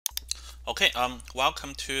Okay,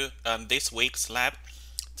 welcome to this week's lab.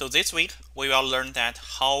 So this week we will learn that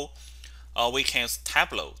how we can use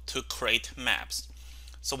Tableau to create maps.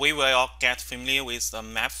 So we will get familiar with the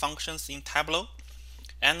map functions in Tableau,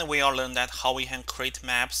 and we will learn that how we can create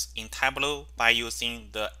maps in Tableau by using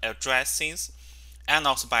the addresses and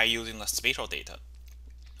also by using the spatial data.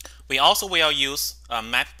 We also will use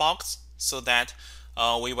MapBox so that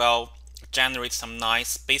we will generate some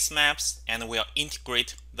nice base maps and we'll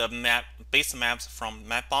integrate the base maps from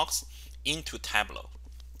MapBox into Tableau.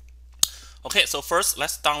 Okay, so first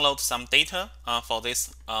let's download some data for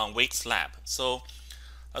this week's lab. So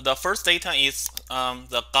the first data is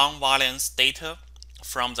the gun violence data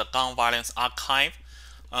from the gun violence archive.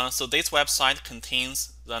 So this website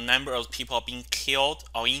contains the number of people being killed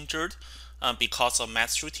or injured because of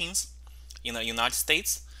mass shootings in the United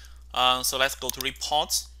States. So let's go to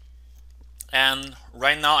reports. And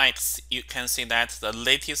right now you can see that the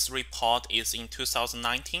latest report is in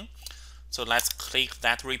 2019. So let's click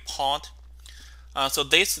that report. So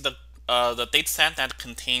this is the data set that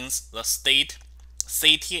contains the state,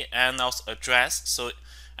 city, and also address. So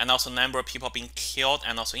and also number of people being killed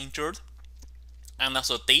and also injured, and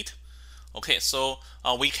also date. Okay, so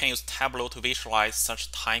we can use Tableau to visualize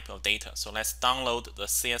such type of data. So let's download the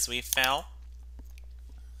CSV file.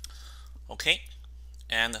 Okay,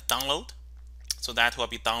 and download. So that will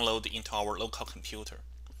be downloaded into our local computer.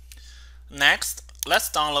 Next, let's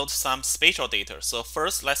download some spatial data. So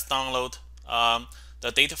first, let's download the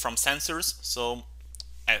data from sensors. So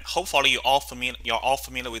hopefully you're all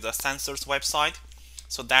familiar with the sensors website.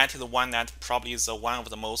 So that is the one that probably is one of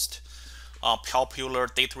the most popular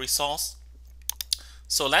data resource.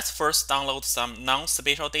 So let's first download some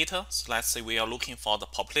non-spatial data. So let's say we are looking for the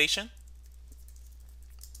population.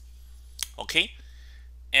 Okay,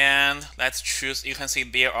 and let's choose. You can see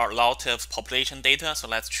there are a lot of population data. So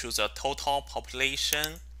let's choose a total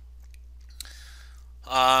population.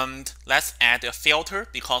 And let's add a filter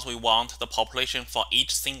because we want the population for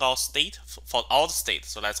each single state, for all the states.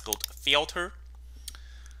 So let's go to filter,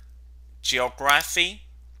 geography,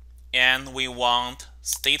 and we want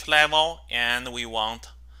state level, and we want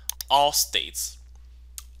all states.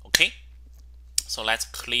 Okay, so let's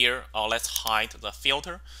clear or let's hide the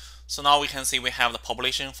filter. So now we can see we have the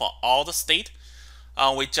population for all the state.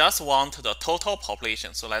 We just want the total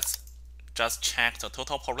population. So let's just check the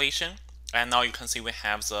total population. And now you can see we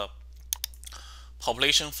have the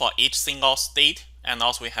population for each single state. And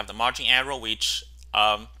also we have the margin error, which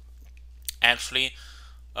actually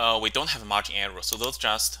we don't have a margin error. So those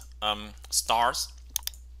just stars.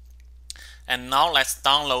 And now let's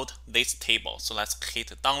download this table. So let's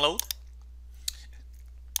hit download.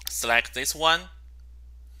 Select this one.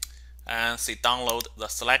 And say download the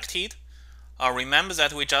selected. Remember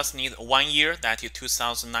that we just need 1 year, that is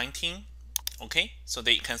 2019. Okay, so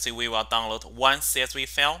that you can see we will download one CSV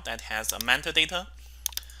file that has a metadata,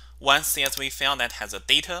 one CSV file that has a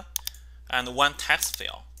data, and one text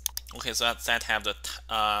file. Okay, so that have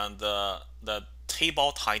the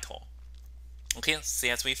table title. Okay,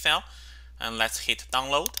 CSV file, and let's hit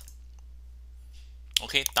download.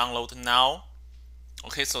 Okay, download now.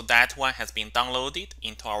 Okay, so that one has been downloaded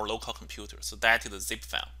into our local computer. So that is the zip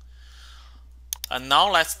file. And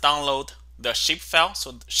now let's download the shapefile.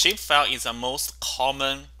 So shapefile is the most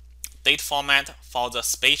common data format for the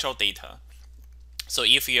spatial data. So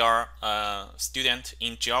if you are a student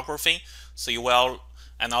in geography, so you will,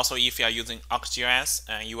 and also if you are using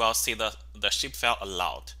ArcGIS, you will see the shapefile a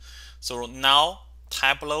lot. So now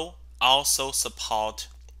Tableau also support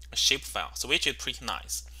shapefile, so which is pretty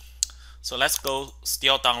nice. So let's go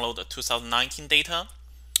still download the 2019 data.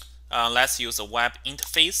 Let's use a web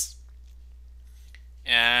interface.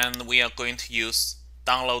 And we are going to use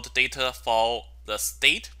download data for the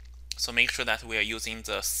state. So make sure that we are using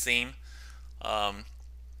the same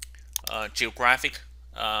geographic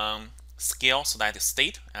scale, so that is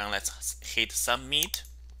state. And let's hit submit.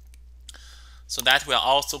 So that will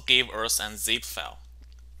also give us a zip file.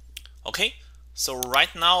 Okay, so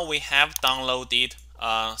right now we have downloaded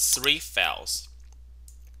 3 files.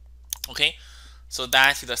 Okay, so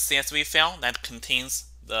that is the CSV file that contains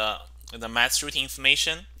the mass shooting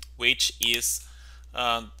information, which is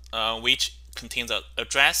which contains the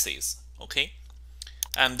addresses. Okay,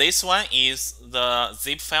 and this one is the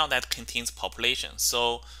zip file that contains population.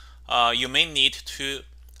 So you may need to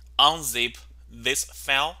unzip this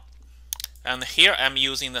file. And here I'm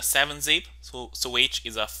using the 7-zip, so which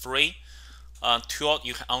is a free tool.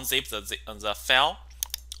 You can unzip the file,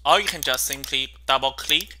 or you can just simply double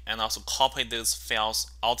click and also copy these files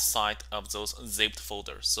outside of those zipped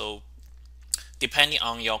folders. So depending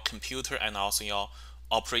on your computer and also your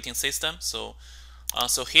operating system. So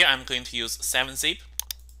so here I'm going to use 7-zip,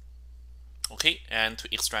 okay, and to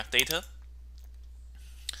extract data.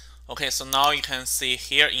 Okay, so now you can see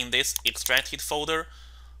here in this extracted folder,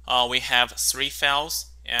 we have 3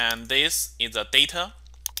 files, and this is the data,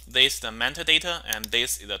 this is the metadata, and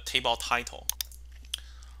this is the table title.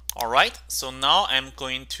 Alright, so now I'm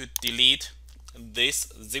going to delete this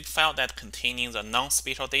zip file that containing the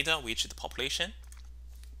non-spatial data, which is the population.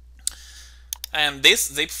 And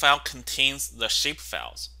this zip file contains the shape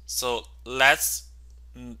files. So let's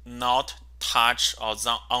not touch or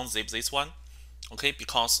unzip this one, okay,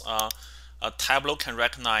 because Tableau can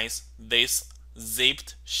recognize this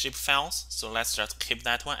zipped shape files. So let's just keep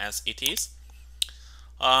that one as it is.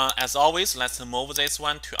 As always, let's move this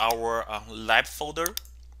one to our lab folder.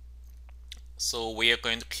 So we are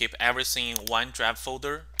going to keep everything in one drive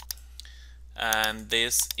folder, and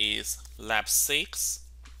this is lab 6.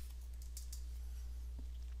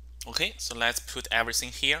 Okay, so let's put everything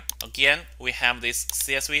here. Again, we have this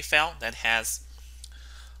CSV file that has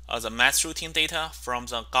the mass routing data from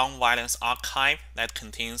the gun violence archive that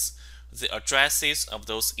contains the addresses of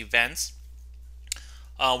those events.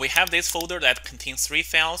 We have this folder that contains 3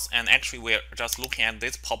 files, and actually we're just looking at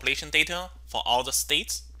this population data for all the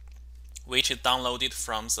states, which is downloaded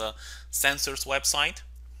from the census website.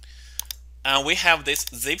 And we have this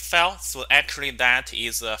zip file, so actually that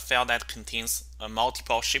is a file that contains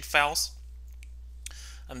multiple shape files.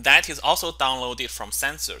 And that is also downloaded from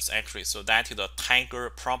census actually, so that is a Tiger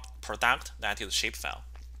product, that is a shape file.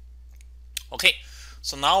 Okay,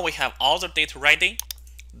 so now we have all the data ready.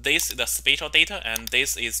 This is the spatial data, and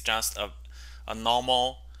this is just a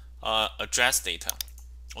normal address data.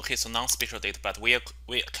 Okay, so non-spatial data, but we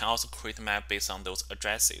can also create a map based on those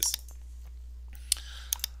addresses.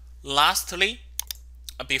 Lastly,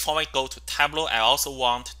 before we go to Tableau, I also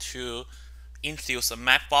want to introduce a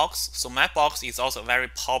MapBox. So MapBox is also a very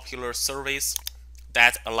popular service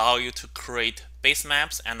that allow you to create base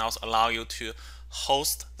maps and also allow you to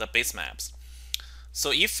host the base maps.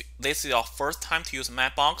 So if this is your first time to use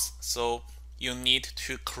MapBox, so you need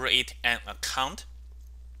to create an account.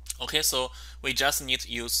 Okay, so we just need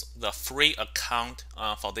to use the free account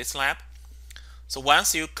for this lab. So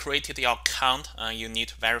once you created your account, you need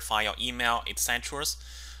to verify your email, etc.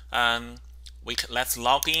 Let's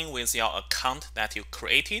log in with your account that you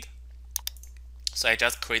created. So I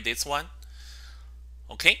just create this one.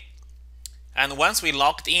 Okay, and once we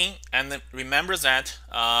logged in, and remember that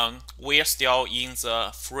we are still in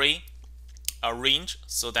the free range,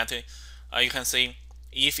 so that you can see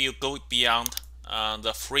if you go beyond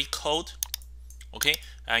the free code, okay,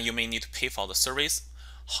 you may need to pay for the service.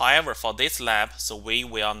 However, for this lab, so we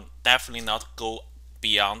will definitely not go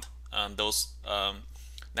beyond those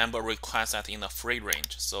number of requests that in the free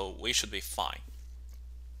range, so we should be fine.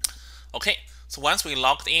 Okay, so once we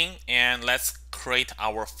logged in, and let's create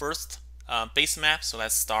our first base map. So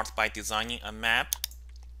let's start by designing a map.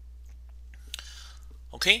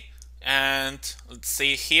 Okay, and let's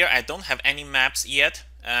see here, I don't have any maps yet,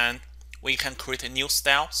 and we can create a new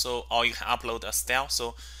style, so or you can upload a style.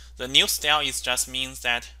 So the new style is just means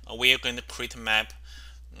that we are going to create a map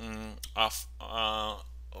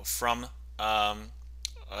from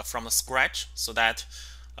scratch, so that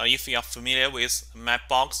if you are familiar with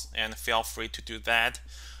MapBox, and feel free to do that.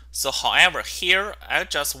 So however, here I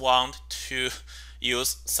just want to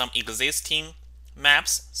use some existing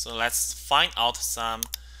maps. So let's find out some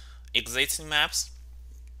existing maps.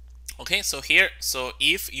 Okay, so here, so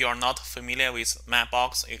if you are not familiar with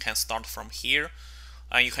MapBox, you can start from here.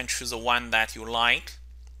 You can choose the one that you like.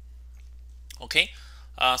 Okay,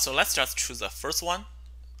 so let's just choose the first one.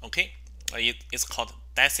 Okay, it's called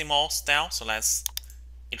decimal style. So let's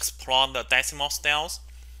explore the decimal styles.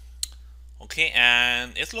 Okay,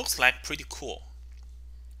 and it looks like pretty cool.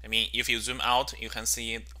 I mean, if you zoom out, you can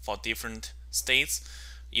see it for different states.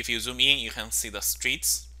 If you zoom in, you can see the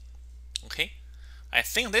streets. Okay, I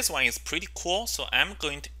think this one is pretty cool, so I'm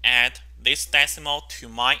going to add this decimal to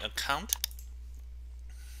my account.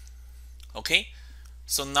 Okay,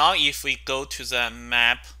 so now if we go to the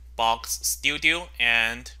MapBox Studio,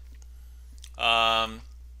 and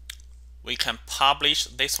we can publish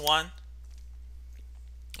this one.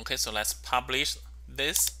 Okay, so let's publish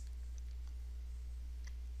this.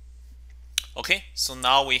 Okay, so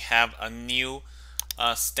now we have a new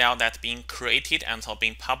style that's being created and so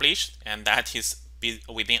being published, and that is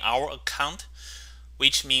within our account,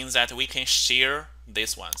 which means that we can share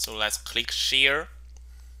this one. So let's click share.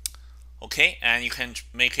 Okay, and you can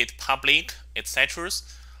make it public, etc.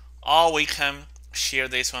 Or we can share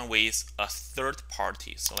this one with a third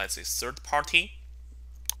party. So let's say third party.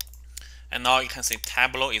 and now you can see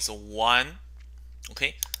Tableau is 1.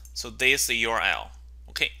 Okay, so this is the URL.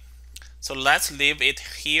 Okay, so let's leave it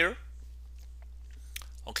here.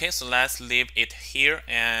 Okay, so let's leave it here,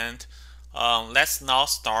 and let's now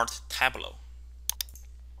start Tableau.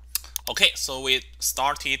 Okay, so we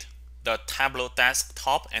started the Tableau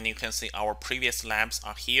desktop, and you can see our previous labs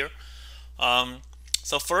are here.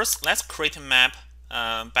 So first, let's create a map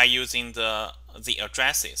by using the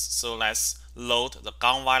addresses. So let's load the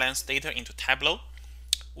gun violence data into Tableau,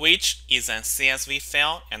 which is an CSV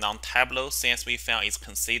file, and on Tableau, CSV file is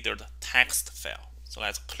considered text file. So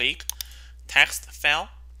let's click text file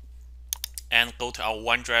and go to our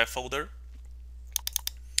OneDrive folder.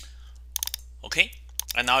 Okay,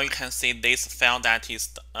 and now you can see this file that is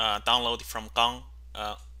downloaded from gun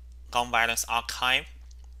violence archive.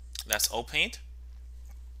 Let's open it.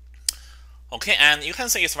 Okay, and you can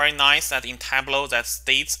see it's very nice that in Tableau that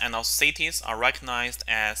states and also cities are recognized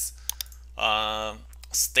as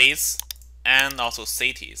states and also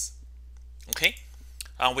cities. Okay,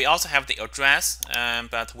 we also have the address,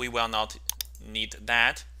 but we will not need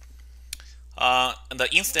that. The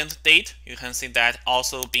instant date, you can see that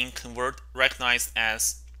also being recognized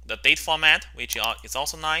as the date format, which is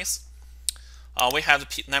also nice. We have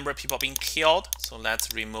the number of people being killed, so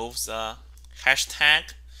let's remove the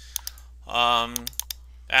hashtag.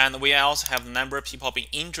 And we also have the number of people being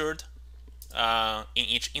injured in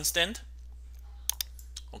each instant.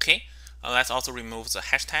 Okay, let's also remove the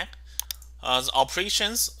hashtag. The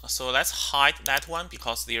operations, so let's hide that one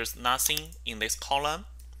because there's nothing in this column.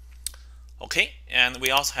 Okay, and we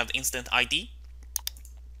also have the instant ID.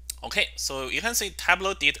 Okay, so you can see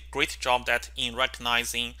Tableau did a great job that in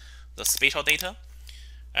recognizing the spatial data.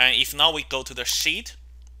 And if now we go to the sheet,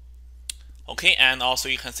 okay, and also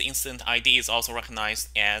you can see instant ID is also recognized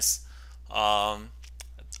as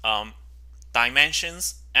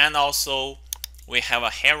dimensions, and also we have a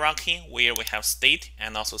hierarchy where we have state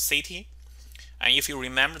and also city. And if you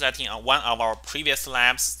remember that in one of our previous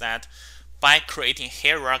labs, that by creating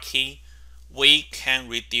hierarchy, we can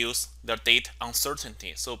reduce the date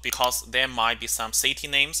uncertainty. So because there might be some city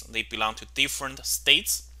names, they belong to different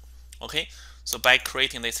states. Okay, so by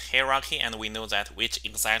creating this hierarchy, and we know that which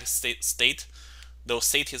exact state those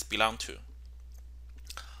cities belong to.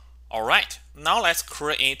 All right, now let's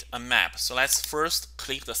create a map. So let's first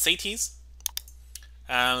click the cities,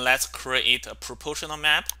 and let's create a proportional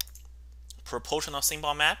map, proportional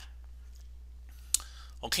symbol map.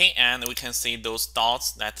 Okay, and we can see those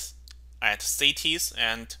dots that at cities,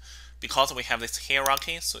 and because we have this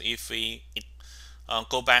hierarchy, so if we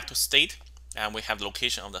go back to state, and we have the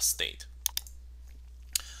location of the state.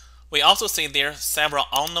 We also see there are several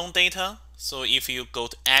unknown data. So if you go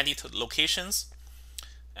to edit locations,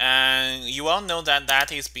 and you all know that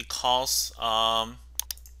that is because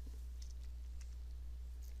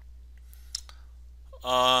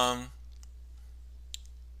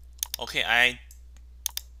okay,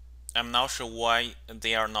 I'm not sure why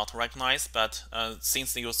they are not recognized, but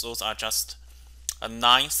since those are just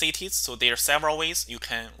 9 cities, so there are several ways you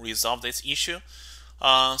can resolve this issue.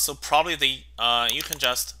 So probably you can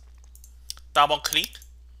just double click.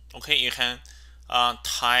 Okay, you can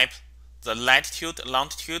type the latitude,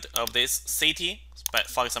 longitude of this city. But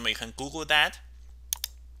for example, you can Google that.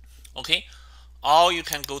 Okay, or you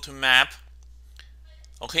can go to map.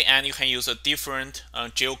 Okay, and you can use a different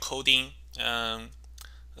geocoding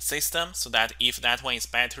system, so that if that one is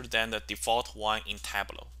better than the default one in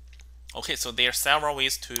Tableau. Okay, so there are several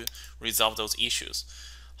ways to resolve those issues.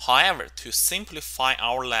 However, to simplify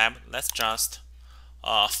our lab, let's just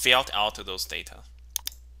filter out those data.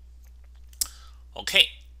 Okay,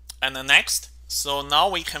 and the next, so now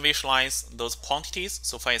we can visualize those quantities.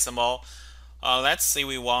 So for example, let's say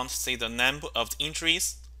we want to see the number of the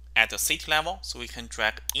injuries at the city level. So we can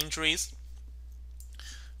drag injuries.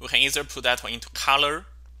 We can either put that one into color,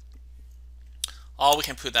 or we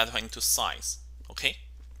can put that one into size. Okay,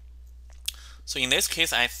 so in this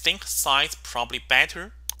case, I think size probably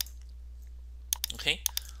better. Okay,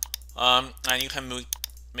 and you can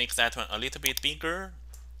make that one a little bit bigger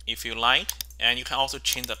if you like, and you can also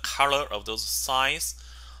change the color of those size.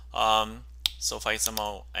 So for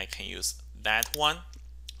example, I can use that one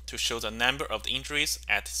to show the number of the injuries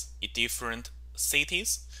at different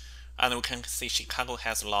cities, and we can see Chicago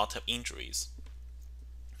has a lot of injuries.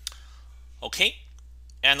 Okay,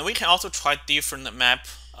 and we can also try different map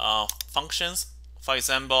functions. For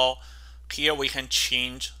example, here we can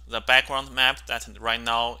change the background map that right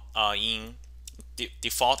now in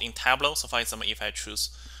default in Tableau. So for example, if I choose,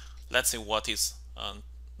 let's say what is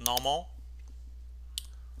normal.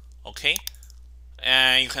 Okay,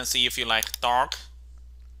 and you can see if you like dark,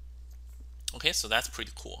 Okay, so that's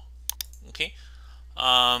pretty cool. Okay,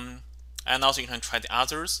 and also you can try the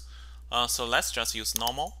others. So let's just use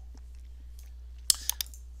normal.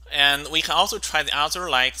 And we can also try the other,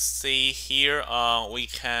 like say here, we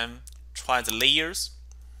can try the layers.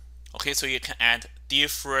 Okay, so you can add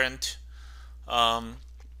different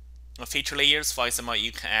feature layers. For example,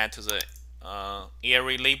 you can add to the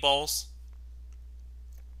area labels.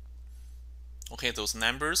 Okay, those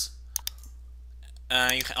numbers.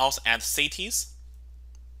 You can also add cities.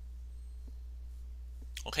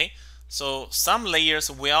 Okay, so some layers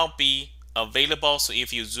will be available. So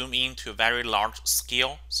if you zoom in to a very large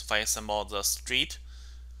scale, so for example, the street.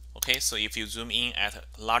 Okay, so if you zoom in at a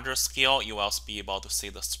larger scale, you will also be able to see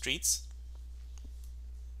the streets.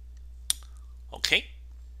 Okay,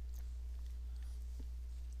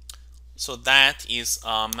 so that is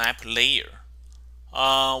a map layer.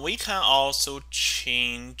 We can also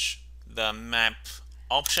change the map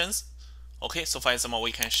options. Okay, so for example,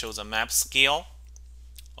 we can show the map scale.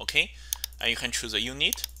 Okay, and you can choose a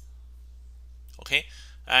unit. Okay,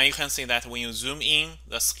 and you can see that when you zoom in,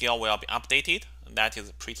 the scale will be updated. That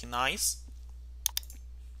is pretty nice.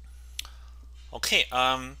 Okay,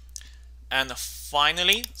 and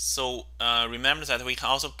finally, so remember that we can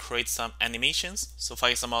also create some animations. So for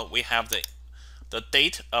example, we have the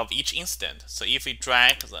date of each instant. So if we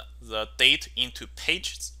drag the date into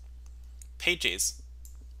pages,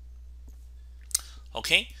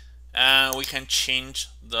 okay, we can change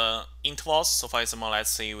the intervals. So for example, let's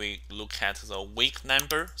say we look at the week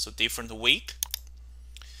number, so different week.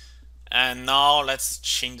 And now let's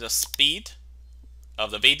change the speed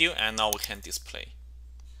of the video, and now we can display.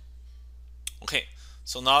 Okay,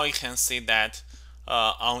 so now you can see that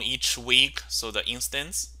on each week, so the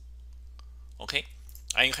instance. Okay,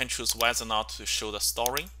 and you can choose whether or not to show the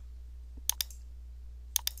story.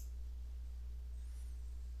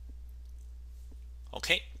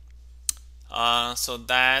 Okay, so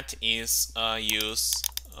that is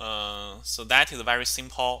so that is a very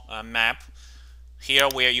simple map. Here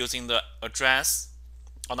we are using the address,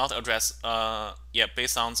 or not address, yeah,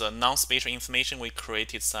 based on the non-spatial information, we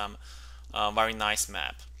created some very nice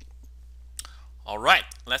map. All right,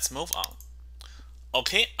 let's move on.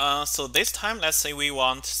 Okay, so this time, let's say we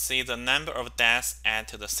want to see the number of deaths at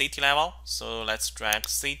the city level. So let's drag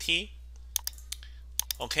city.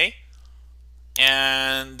 Okay,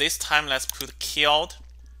 and this time let's put killed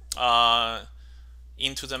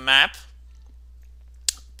into the map,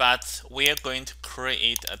 but we are going to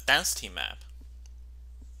create a density map.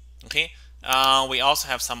 Okay, we also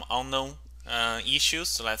have some unknown issues,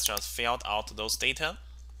 so let's just fill out those data.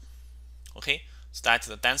 Okay, so that's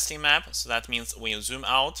the density map. So that means when you zoom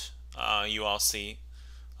out, you will see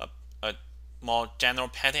a more general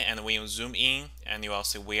pattern, and when you zoom in, and you will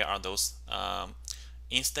see where are those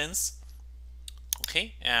instances.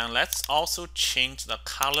 Okay, and let's also change the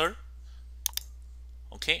color.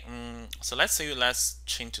 Okay, so let's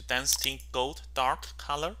change to density gold dark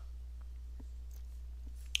color.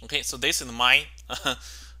 Okay, so this is my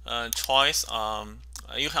choice.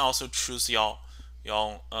 You can also choose your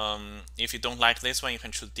if you don't like this one, you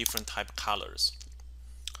can choose different type of colors.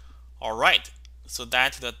 All right, so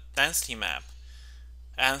that's the density map.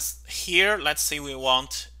 And here, let's say we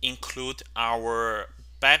want to include our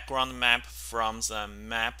background map from the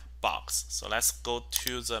MapBox. So let's go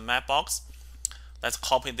to the MapBox. Let's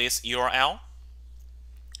copy this URL.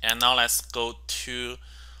 And now let's go to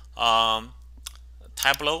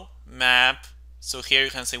Tableau map. So here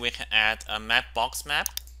you can see we can add a MapBox map.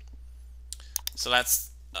 So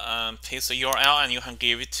let's paste the URL, and you can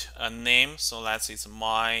give it a name. So let's it's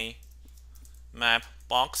my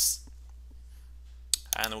MapBox,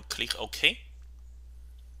 and we'll click OK.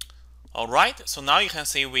 All right, so now you can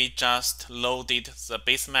see we just loaded the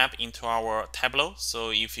base map into our Tableau. So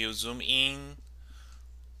if you zoom in,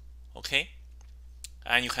 okay,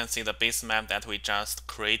 and you can see the base map that we just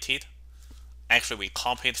created. Actually, we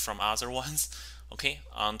copied from other ones, okay,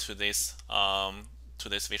 onto this to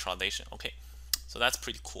this visualization. Okay, so that's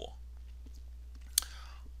pretty cool.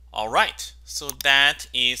 All right, so that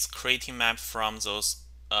is creating map from those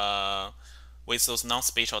with those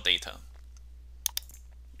non-spatial data.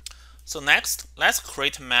 So next, let's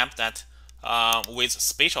create a map that with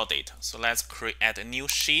spatial data. So let's add a new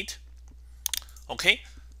sheet. Okay,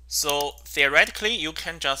 so theoretically, you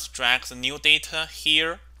can just drag the new data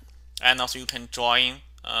here, and also you can join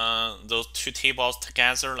those two tables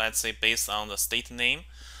together, let's say based on the state name.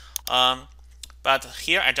 But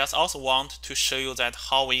here I just also want to show you that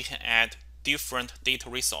how we can add different data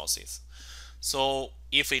resources. So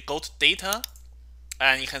if we go to data,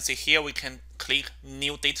 and you can see here we can click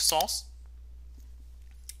new data source.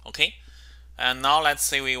 Okay, And now let's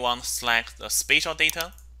say we want to select the spatial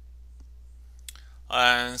data.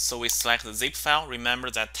 And so we select the zip file. Remember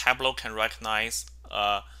that Tableau can recognize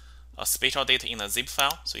a spatial data in a zip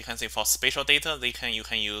file. So you can see for spatial data, you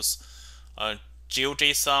can use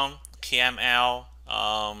GeoJSON, KML,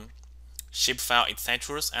 shapefile,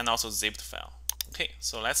 etc., and also zipped file. Okay,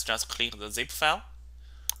 so let's just click the zip file,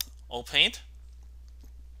 open it.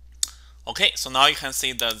 Okay, so now you can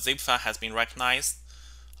see the zip file has been recognized,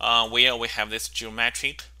 where we have this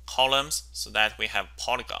geometric columns so that we have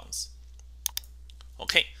polygons.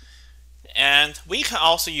 Okay, and we can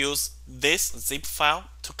also use this zip file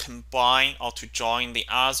to combine or to join the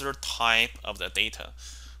other type of the data.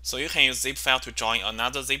 So you can use zip file to join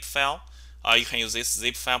another zip file. You can use this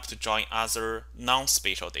zip file to join other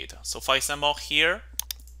non-spatial data. So for example, here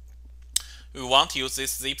we want to use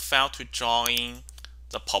this zip file to join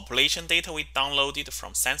the population data we downloaded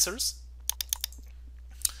from sensors.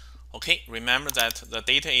 Okay, remember that the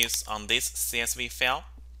data is on this CSV file.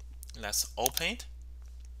 Let's open it.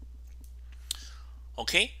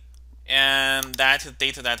 Okay, and that is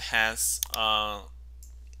data that has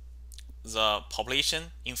the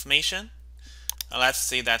population information. Let's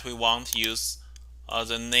say that we want to use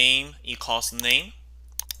the name equals name.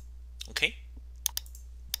 Okay.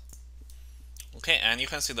 Okay, and you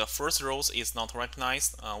can see the first row is not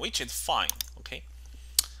recognized, which is fine. Okay.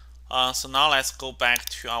 So now let's go back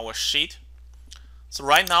to our sheet. So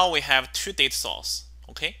right now we have two data sources.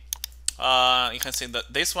 Okay. You can see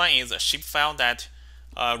that this one is a shapefile that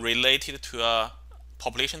related to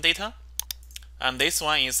population data, and this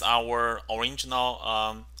one is our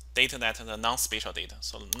original data, that is the non-spatial data.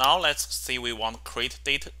 So now let's say we want to create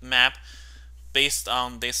data map based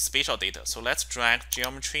on this spatial data. So let's drag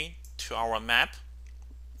geometry to our map.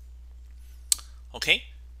 Okay,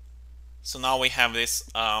 so now we have this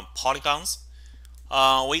polygons.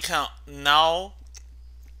 We can now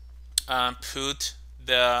put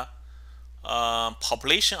the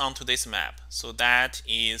population onto this map. So that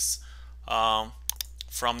is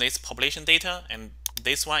from this population data, and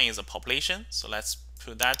this one is a population. So let's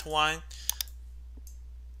put that one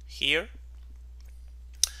here.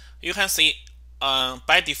 You can see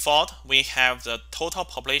by default we have the total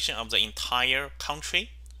population of the entire country.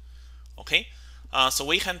 Okay, so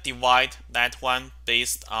we can divide that one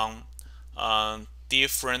based on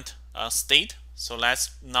different state. So let's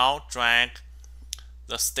now drag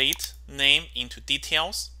the state name into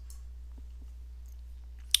details.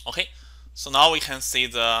 Okay, so now we can see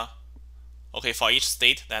the for each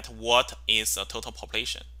state that what is the total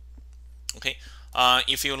population. Okay,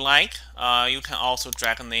 if you like, you can also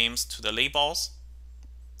drag names to the labels.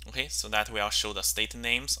 Okay, so that will show the state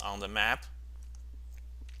names on the map.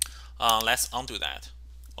 Let's undo that.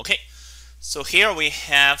 Okay, so here we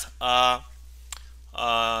have a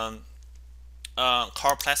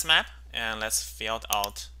choropleth map, and let's fill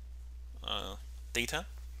out data.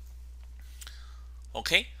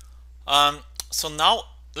 Okay, so now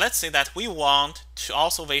let's say that we want to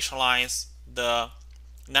also visualize the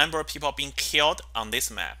number of people being killed on this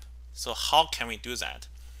map. So how can we do that?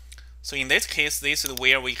 So in this case, this is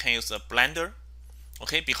where we can use the Blender.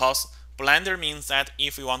 Okay, because Blender means that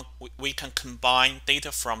if we want, we can combine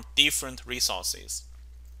data from different resources.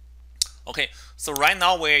 Okay, so right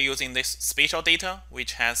now we're using this spatial data,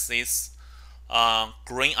 which has this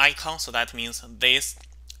green icon. So that means this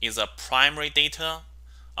is a primary data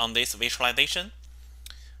on this visualization.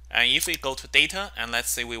 And if we go to data, and let's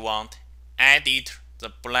say we want edit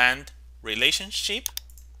the blend relationship.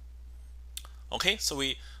 Okay, so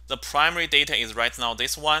the primary data is right now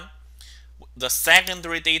this one. The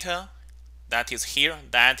secondary data that is here,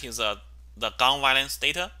 that is the gun violence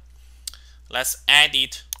data. Let's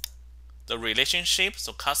edit the relationship,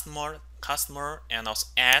 so customer, and also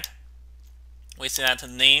add. We say that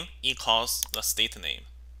name equals the state name.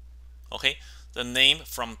 Okay, the name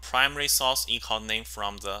from primary source equals name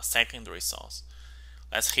from the secondary source.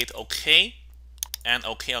 Let's hit OK and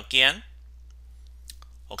OK again.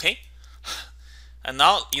 Okay, and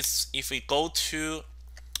now if we go to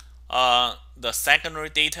the secondary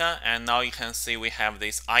data, and now you can see we have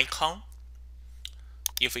this icon.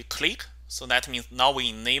 If we click, so that means now we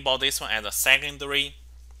enable this one as a secondary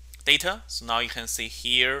data. So now you can see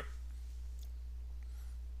here.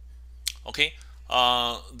 Okay,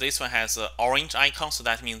 this one has an orange icon, so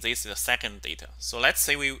that means this is the second data. So let's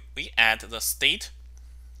say we add the state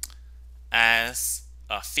as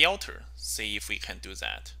a filter. See if we can do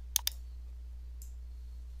that.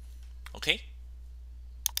 Okay,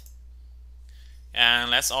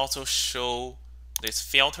 and let's also show this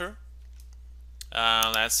filter.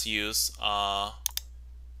 Let's use the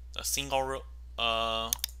single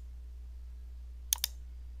row.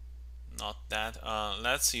 not that.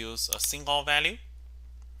 Let's use a single value.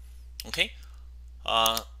 Okay.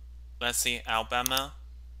 Let's see, Alabama,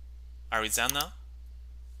 Arizona.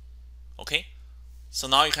 Okay. So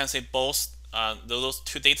now you can see both those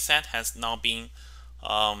two data sets has now been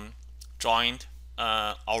joined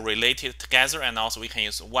or related together, and also we can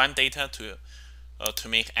use one data to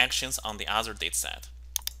make actions on the other data set.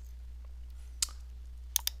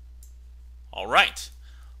 All right.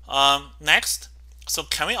 Next, so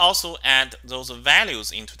can we also add those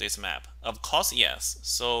values into this map? Of course, yes.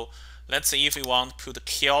 So let's say if we want to put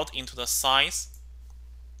killed into the size.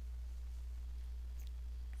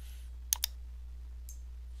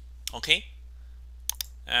 Okay.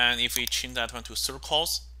 And if we change that one to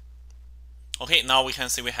circles. Okay, now we can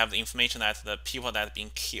see we have the information that the people that have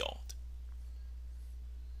been killed.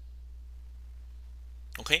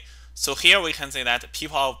 Okay, so here we can say that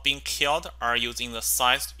people being killed are using the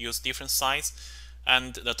size, use different size,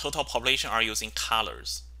 and the total population are using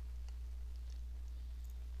colors.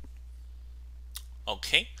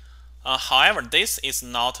 Okay, however, this is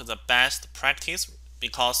not the best practice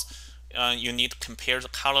because you need to compare the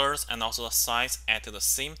colors and also the size at the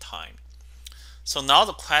same time. So now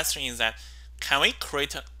the question is that can we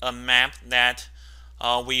create a map that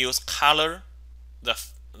we use color, the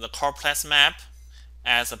choropleth map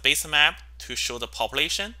as a base map to show the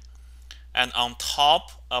population, and on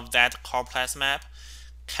top of that choropleth map,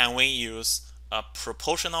 can we use a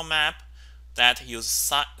proportional map that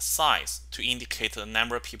uses size to indicate the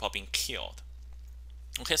number of people being killed?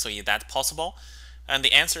 Okay, so is that possible? And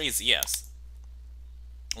the answer is yes.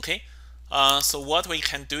 Okay, so what we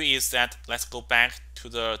can do is that let's go back to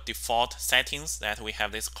the default settings that we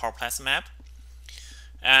have this choropleth map,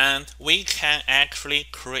 and we can actually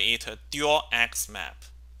create a dual X map.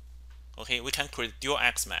 Okay, we can create dual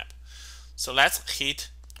X map. So let's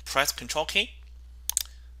press Control key,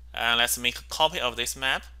 and let's make a copy of this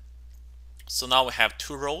map. So now we have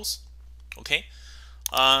two rows. Okay,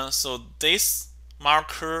 so this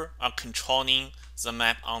marker are controlling the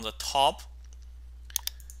map on the top,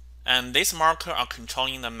 and this marker are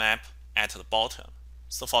controlling the map at the bottom.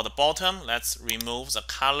 So for the bottom, let's remove the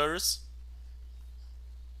colors.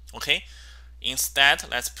 Okay, instead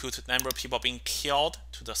let's put number of people being killed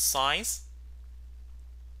to the size,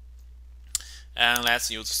 and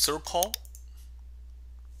let's use circle.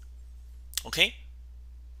 Okay,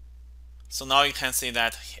 so now you can see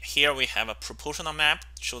that here we have a proportional map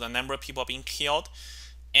to show the number of people being killed,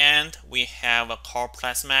 and we have a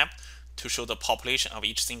choropleth map to show the population of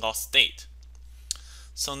each single state.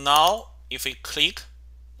 So now if we click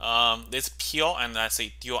this peel and let's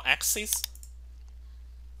say dual axis,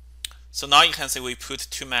 so now you can see we put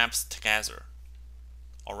two maps together.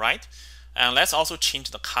 All right, and let's also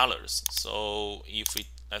change the colors. So if we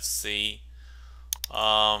let's see,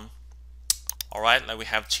 all right, like we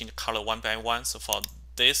have changed color one by one. So for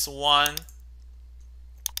this one,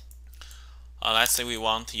 let's say we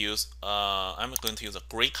want to use I'm going to use a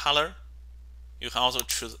gray color. You can also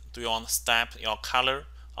choose, do you want to step your color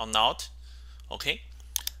or not? Okay,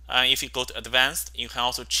 if you go to advanced, you can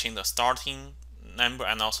also change the starting number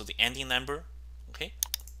and also the ending number. Okay,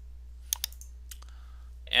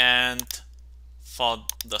 and for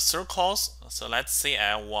the circles, so let's say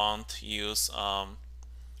I want to use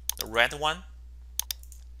the red one.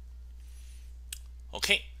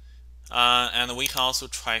 Okay, and we can also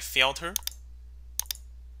try filter.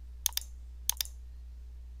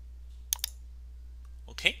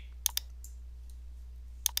 Okay.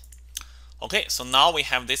 Okay, so now we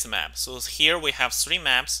have this map. So here we have three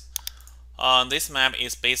maps. This map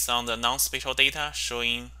is based on the non-spatial data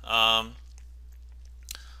showing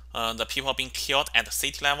the people being killed at the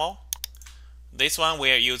city level. This one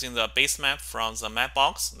we are using the base map from the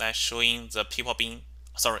MapBox that's showing the people being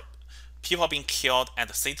killed at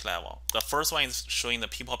the city level. The first one is showing the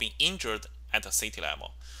people being injured at the city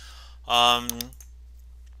level.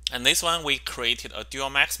 And this one we created a dual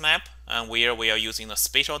max map, and where we are using the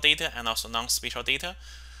spatial data and also non-spatial data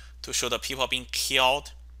to show the people being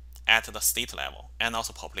killed at the state level and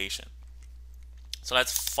also population. So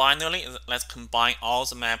let's combine all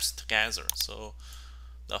the maps together. So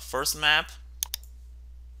the first map,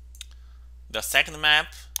 the second map,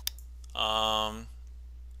 and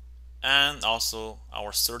also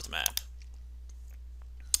our third map.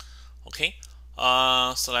 Okay,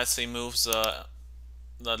 so let's say move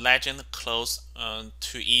the legend close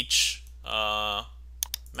to each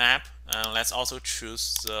map, and let's also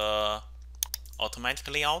choose the automatic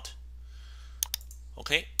layout.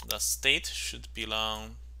 Okay, the state should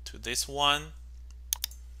belong to this one,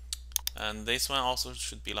 and this one also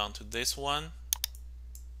should belong to this one.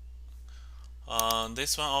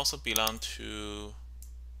 This one also belong to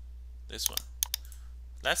this one.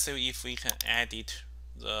 Let's see if we can edit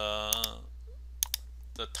the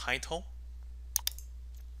title.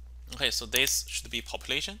 Okay, so this should be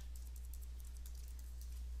population.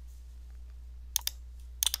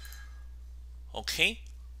 Okay,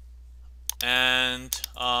 and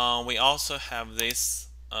we also have this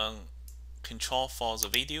control for the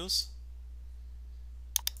videos.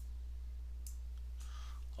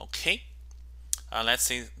 Okay, let's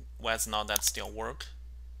see whether or not that still work.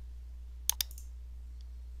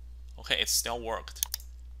 Okay, it still worked.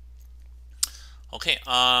 Okay,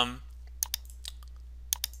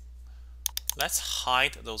 let's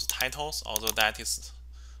hide those titles, although that is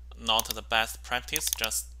not the best practice.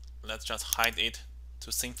 Let's just hide it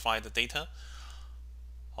to simplify the data.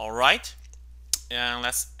 All right, and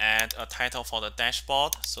let's add a title for the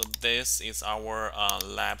dashboard. So this is our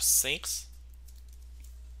lab 6.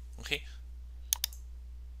 Okay.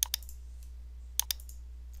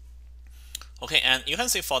 Okay, and you can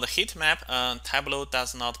see for the heat map, Tableau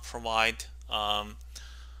does not provide the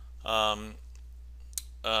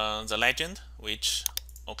legend, which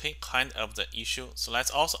kind of the issue. So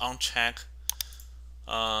let's also uncheck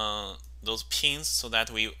those pins so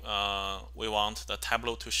that we want the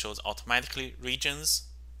Tableau to show automatically regions.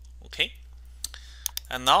 Okay,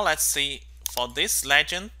 and now let's see for this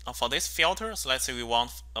legend, for this filter. So let's say we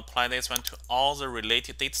want to apply this one to all the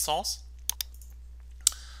related data source.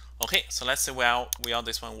 Okay, so let's see will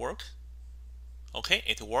this one work. Okay,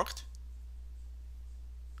 it worked.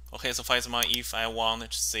 Okay, so for example, if I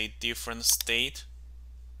want to say different state,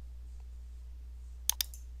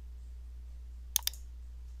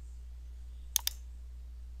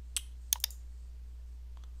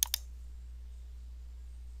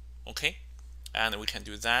 okay, and we can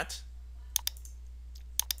do that.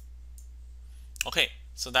 Okay,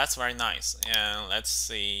 so that's very nice. And let's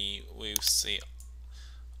see, we'll see.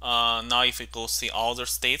 Now if we go see all the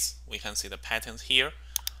states, we can see the patterns here.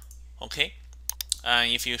 Okay,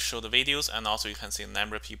 and if you show the videos, and also you can see the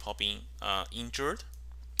number of people being injured.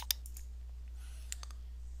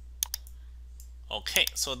 Okay,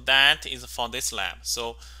 so that is for this lab.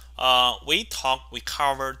 So we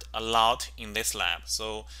covered a lot in this lab.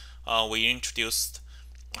 So we introduced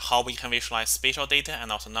how we can visualize spatial data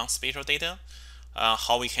and also non-spatial data,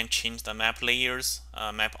 how we can change the map layers,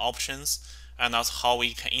 map options, and also how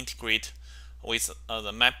we can integrate with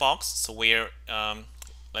the MapBox. So where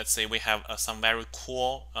let's say we have some very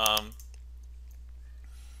cool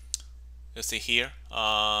you see here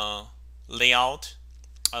layout,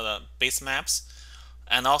 the base maps,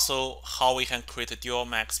 and also how we can create a dual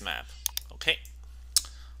max map. Okay,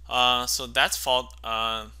 so that's for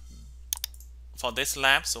this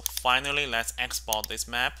lab. So finally, let's export this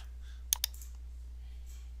map.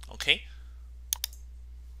 Okay.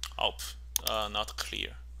 Oh, not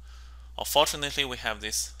clear. Unfortunately, we have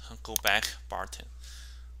this go back button.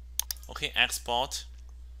 Okay, export.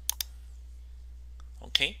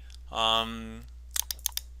 Okay, and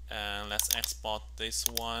let's export this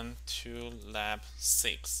one to lab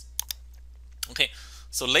 6. Okay,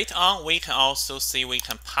 so later on we can also see we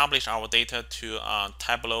can publish our data to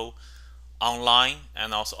Tableau online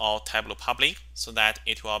and also all Tableau public, so that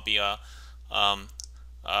it will be a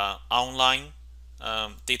online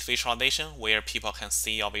data visualization where people can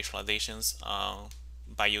see your visualizations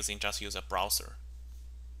by just use a browser.